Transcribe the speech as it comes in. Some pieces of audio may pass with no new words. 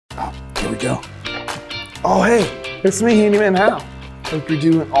Oh, here we go. Oh, hey, it's me, Handyman Hal. Hope you're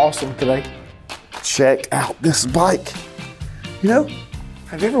doing awesome today. Check out this bike. You know,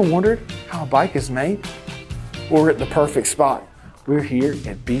 have you ever wondered how a bike is made? We're at the perfect spot. We're here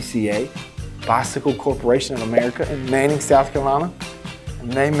at BCA, Bicycle Corporation of America in Manning, South Carolina.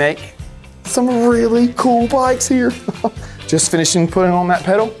 And they make some really cool bikes here. Just finishing putting on that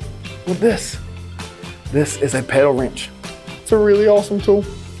pedal with this. This is a pedal wrench. It's a really awesome tool.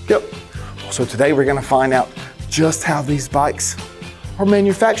 Yep. So today we're gonna find out just how these bikes are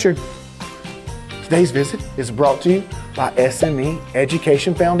manufactured. Today's visit is brought to you by SME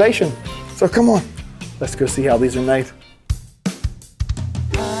Education Foundation. So come on, let's go see how these are made.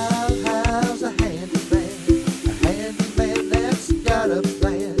 Hal's a handyman that's got a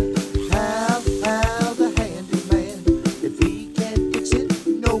plan. Hal's a handyman. If he can't fix it,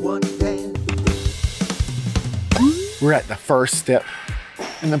 no one can. We're at the first step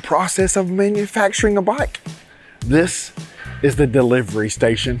in the process of manufacturing a bike. This is the delivery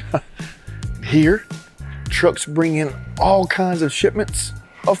station. Here, trucks bring in all kinds of shipments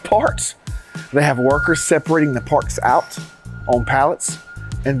of parts. They have workers separating the parts out on pallets,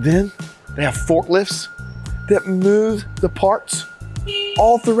 and then they have forklifts that move the parts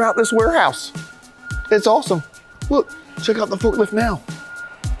all throughout this warehouse. It's awesome. Look, check out the forklift now.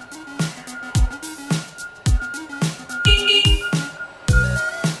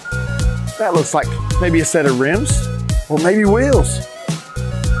 That looks like maybe a set of rims or maybe wheels.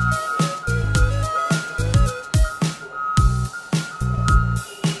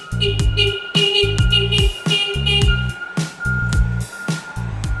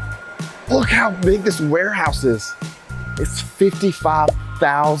 Look how big this warehouse is. It's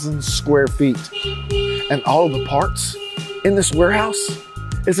 55,000 square feet. And all of the parts in this warehouse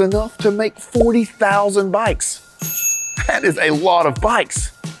is enough to make 40,000 bikes. That is a lot of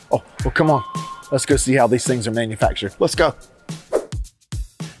bikes. Oh, well, come on. Let's go see how these things are manufactured. Let's go.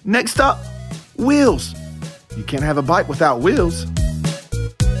 Next up, wheels. You can't have a bike without wheels.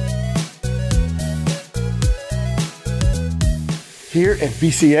 Here at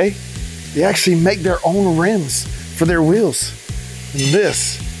BCA, they actually make their own rims for their wheels. And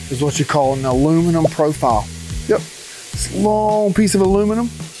this is what you call an aluminum profile. Yep, this long piece of aluminum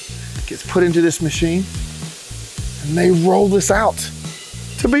gets put into this machine and they roll this out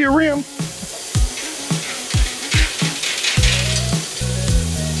to be a rim.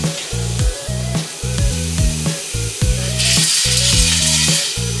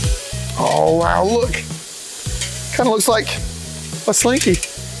 Oh wow, look. Kind of looks like a slinky,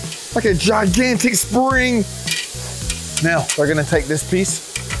 like a gigantic spring. Now, they're gonna take this piece,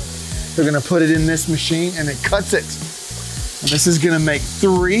 they're gonna put it in this machine and it cuts it. And this is gonna make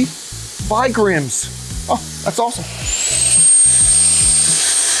 3 bike rims. Oh, that's awesome.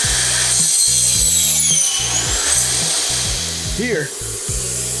 Here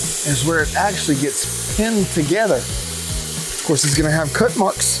is where it actually gets pinned together. Of course, it's gonna have cut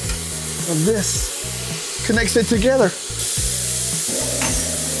marks, and this connects it together.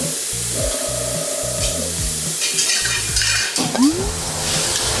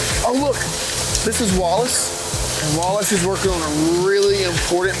 Oh look, this is Wallace, and Wallace is working on a really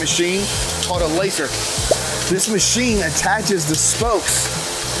important machine called a lacer. This machine attaches the spokes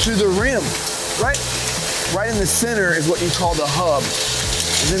to the rim, right in the center is what you call the hub.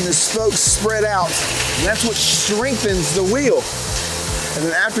 And then the spokes spread out, and that's what strengthens the wheel. And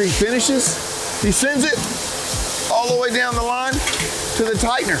then after he finishes, he sends it all the way down the line to the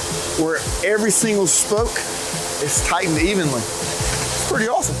tightener, where every single spoke is tightened evenly. It's pretty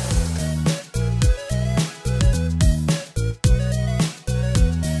awesome.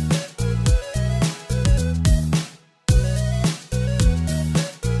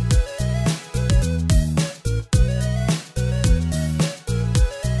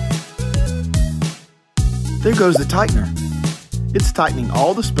 There goes the tightener. It's tightening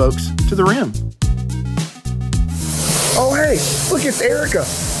all the spokes to the rim. Oh hey, look, it's Erica.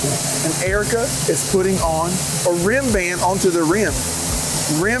 And Erica is putting on a rim band onto the rim.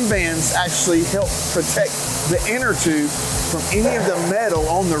 Rim bands actually help protect the inner tube from any of the metal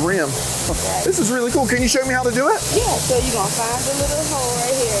on the rim. This is really cool. Can you show me how to do it? Yeah, so you're gonna find the little hole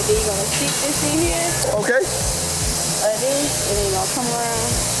right here. Then you're gonna stick this in here. Okay. Like this, and then you're gonna come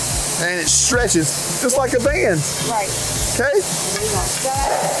around. And it stretches just like a band. Right. Okay. And then you're gonna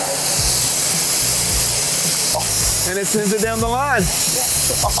slide. And it sends it down the line.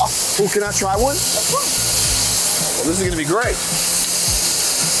 Yeah. Oh, can I try one? Of course. Well, this is gonna be great.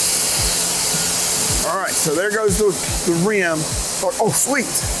 All right, so there goes the rim. Oh, sweet.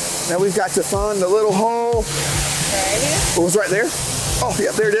 Now we've got to find the little hole. Right here. What was right there? Oh,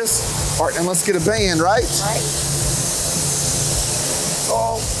 yeah, there it is. All right, and let's get a band, right? Right.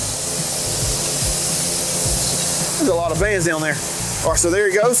 Oh. There's a lot of bands down there. All right, so there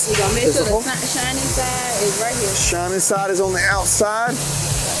he goes. We're gonna make sure the shiny side is right here. Shining side is on the outside.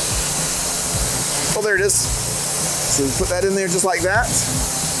 Oh, there it is. So we put that in there just like that.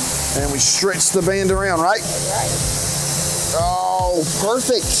 And we stretch the band around, right? Right. Oh,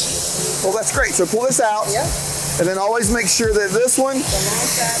 perfect. Well, that's great. So pull this out. Yep. And then always make sure that this one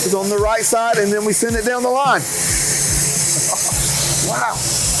is on the right side, and then we send it down the line. Wow,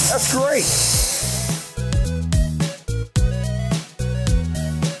 that's great.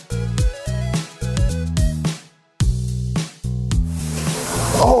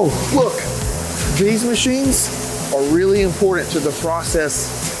 Oh, look, these machines are really important to the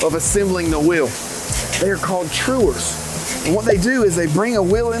process of assembling the wheel. They are called truers. And what they do is they bring a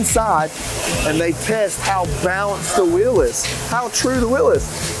wheel inside and they test how balanced the wheel is, how true the wheel is.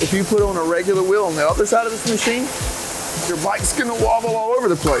 If you put on a regular wheel on the other side of this machine, your bike's gonna wobble all over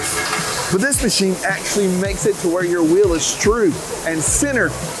the place. But this machine actually makes it to where your wheel is true and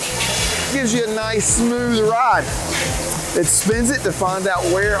centered. It gives you a nice smooth ride. It spins it to find out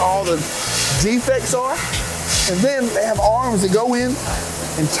where all the defects are. And then they have arms that go in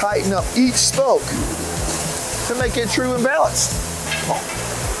and tighten up each spoke to make it true and balanced.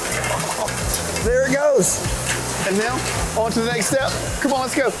 There it goes. And now, on to the next step. Come on,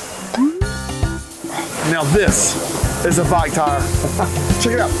 let's go. Now this is a bike tire.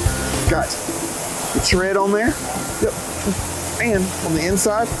 Check it out. Got the tread on there. Yep. And on the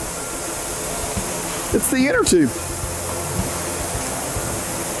inside, it's the inner tube.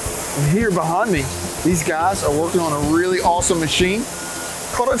 And here behind me, these guys are working on a really awesome machine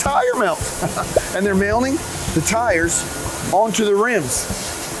called a tire mount. And they're mounting the tires onto the rims.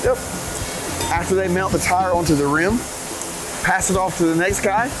 Yep. After they mount the tire onto the rim, pass it off to the next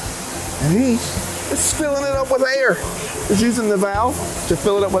guy, and he is filling it up with air. He's using the valve to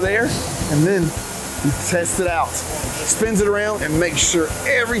fill it up with air, and then he tests it out, spins it around, and makes sure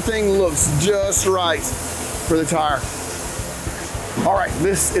everything looks just right for the tire. All right,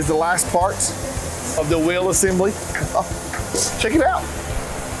 this is the last part of the wheel assembly. Check it out.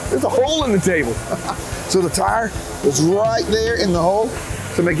 There's a hole in the table. So the tire is right there in the hole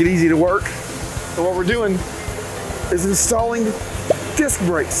to make it easy to work. And what we're doing is installing disc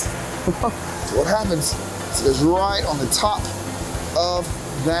brakes. So what happens is it goes right on the top of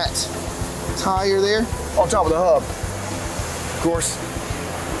that tire there, on top of the hub. Of course,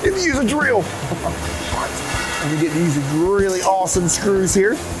 if you use a drill, and you get these really awesome screws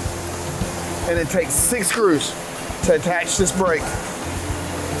here, and it takes 6 screws to attach this brake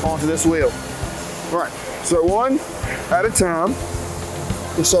onto this wheel. All right, so one at a time.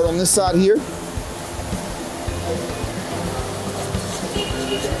 We'll start on this side here.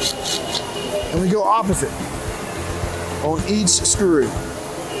 And we go opposite on each screw.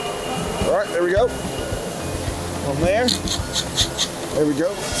 All right, there we go. On there. There we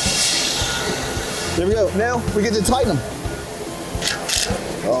go. There we go. Now we get to tighten them.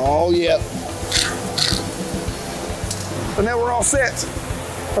 Oh, yeah. And now we're all set.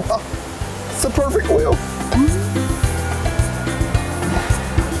 It's a perfect wheel.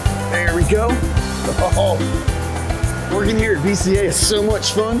 There we go. Oh, working here at BCA is so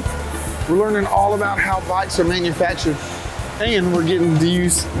much fun. We're learning all about how bikes are manufactured, and we're getting to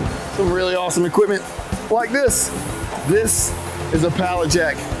use some really awesome equipment like this. This is a pallet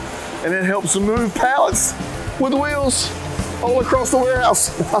jack, and it helps move pallets with wheels all across the warehouse.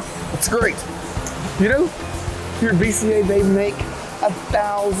 That's great. You know, here at BCA, they make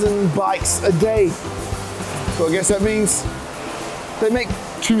 1,000 bikes a day. So I guess that means they make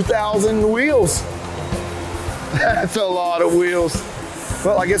 2,000 wheels. That's a lot of wheels.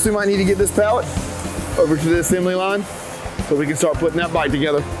 Well, I guess we might need to get this pallet over to the assembly line so we can start putting that bike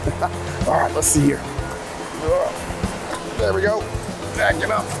together. All right, let's see here. There we go. Back it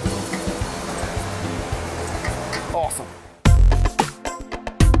up. Awesome.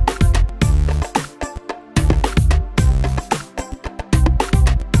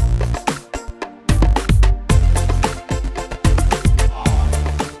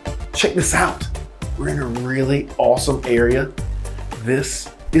 Check this out. We're in a really awesome area. This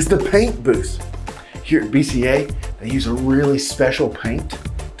is the paint booth. Here at BCA, they use a really special paint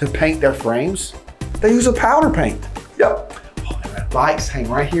to paint their frames. They use a powder paint. Yep. Oh, and the bikes hang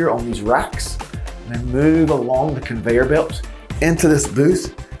right here on these racks, and they move along the conveyor belt into this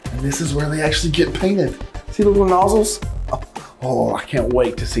booth, and this is where they actually get painted. See the little nozzles? Oh, I can't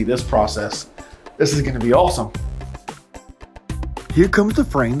wait to see this process. This is gonna be awesome. Here comes the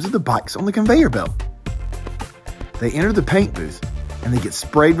frames of the bikes on the conveyor belt. They enter the paint booth, and they get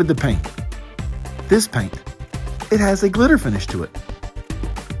sprayed with the paint. This paint, it has a glitter finish to it.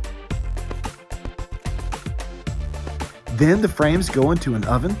 Then the frames go into an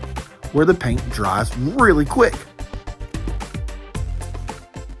oven where the paint dries really quick.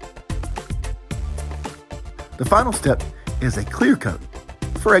 The final step is a clear coat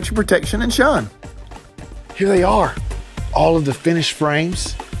for extra protection and shine. Here they are, all of the finished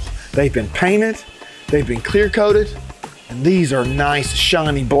frames. They've been painted, they've been clear coated, and these are nice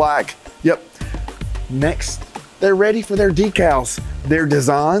shiny black. Yep. Next, they're ready for their decals, their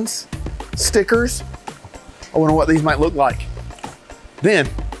designs, stickers. I wonder what these might look like. Then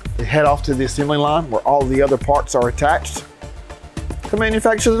they head off to the assembly line where all the other parts are attached to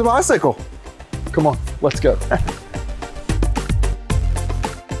manufacture the bicycle. Come on, let's go.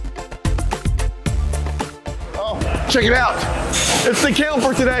 Oh, check it out. It's the count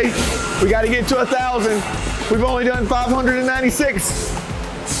for today. We got to get to 1,000. We've only done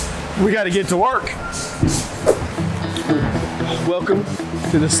 596. We got to get to work. Welcome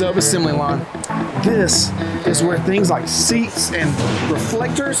to the sub-assembly line. This is where things like seats and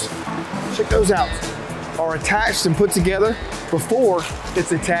reflectors, check those out, are attached and put together before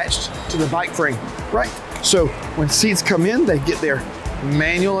it's attached to the bike frame, right? So when seats come in, they get their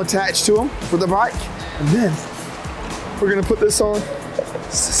manual attached to them for the bike. And then we're gonna put this on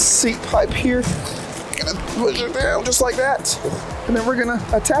seat pipe here. Gonna push it down just like that. And then we're gonna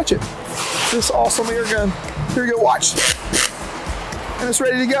attach it. This awesome air gun. Here you go, watch. And it's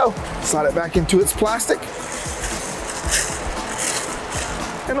ready to go. Slide it back into its plastic.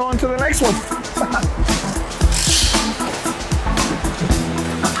 And on to the next one.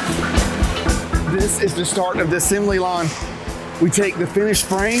 This is the start of the assembly line. We take the finished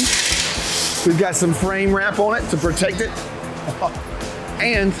frame. We've got some frame wrap on it to protect it.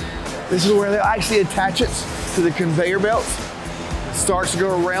 And this is where they'll actually attach it to the conveyor belt. It starts to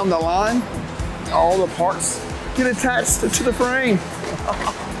go around the line. All the parts get attached to the frame.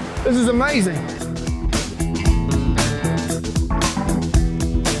 This is amazing.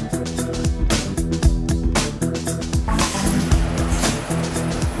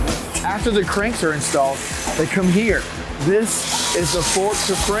 After the cranks are installed, they come here. This is the fork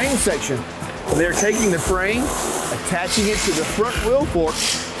to frame section. They're taking the frame, attaching it to the front wheel fork,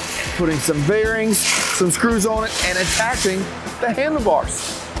 putting some bearings, some screws on it, and attaching the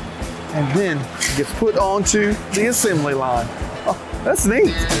handlebars. And then it gets put onto the assembly line. Oh, that's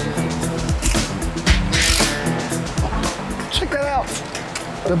neat. Check that out.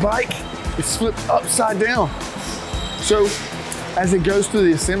 The bike is flipped upside down. So as it goes through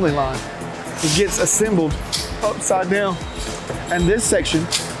the assembly line, it gets assembled upside down. And this section,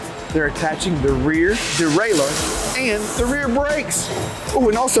 they're attaching the rear derailleur and the rear brakes. Oh,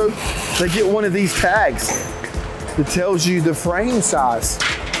 and also they get one of these tags that tells you the frame size.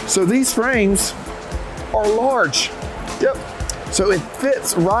 So these frames are large. Yep. So it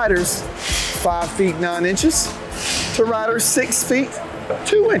fits riders 5 feet 9 inches to riders 6 feet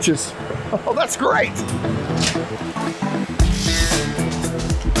 2 inches. Oh, that's great.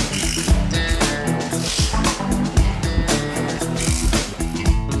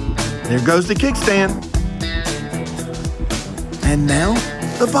 There goes the kickstand. And now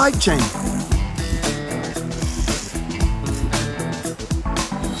the bike chain.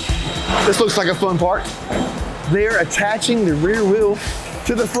 This looks like a fun part. They're attaching the rear wheel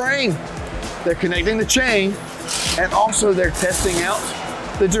to the frame. They're connecting the chain, and also they're testing out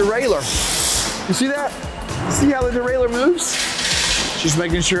the derailleur. You see that? See how the derailleur moves? Just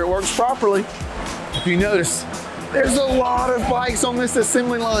making sure it works properly. If you notice, there's a lot of bikes on this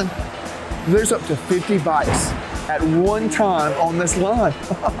assembly line. There's up to 50 bikes at one time on this line.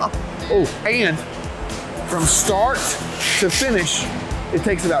 Oh, and from start to finish, it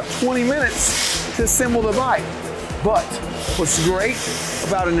takes about 20 minutes to assemble the bike. But what's great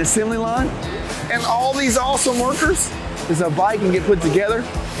about an assembly line and all these awesome workers is a bike can get put together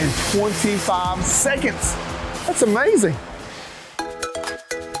in 25 seconds. That's amazing.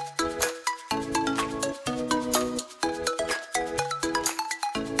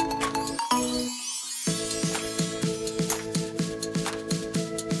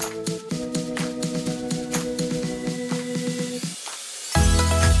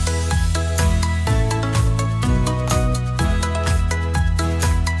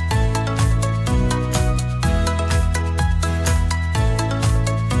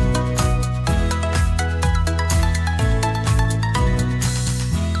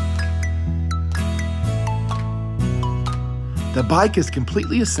 The bike is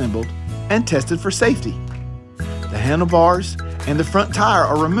completely assembled and tested for safety. The handlebars and the front tire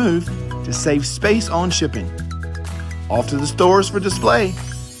are removed to save space on shipping. off to the stores for display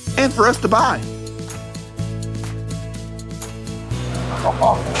and for us to buy.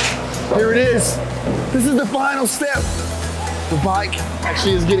 Here it is. This is the final step. The bike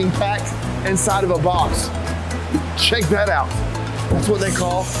actually is getting packed inside of a box. Check that out. That's what they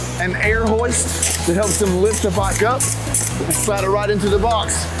call an air hoist that helps them lift the bike up and slide it right into the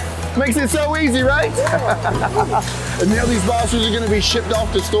box. Makes it so easy, right? And now these boxes are gonna be shipped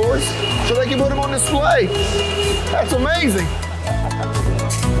off to stores so they can put them on display. That's amazing.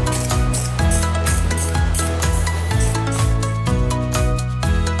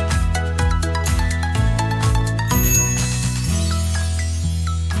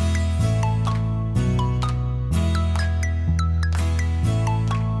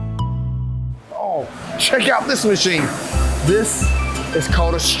 Oh, check out this machine. This is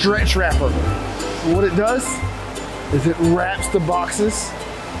called a stretch wrapper. What it does is it wraps the boxes,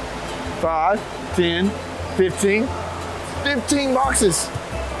 5, 10, 15 boxes.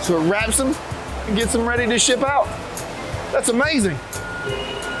 So it wraps them and gets them ready to ship out. That's amazing.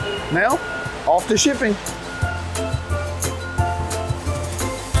 Now, off to shipping.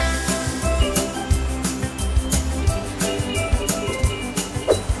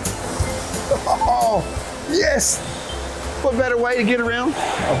 Oh, yes. What better way to get around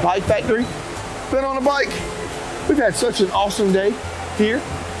a bike factory than on a bike? We've had such an awesome day here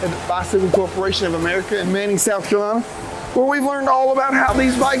at the Bicycle Corporation of America in Manning, South Carolina, where we've learned all about how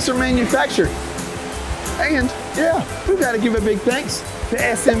these bikes are manufactured. And yeah, we've got to give a big thanks to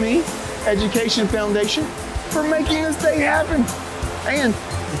SME Education Foundation for making this day happen. And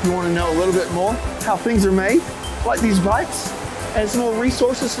if you want to know a little bit more how things are made, like these bikes, and some more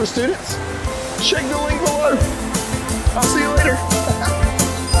resources for students, check the link below. I'll see you later.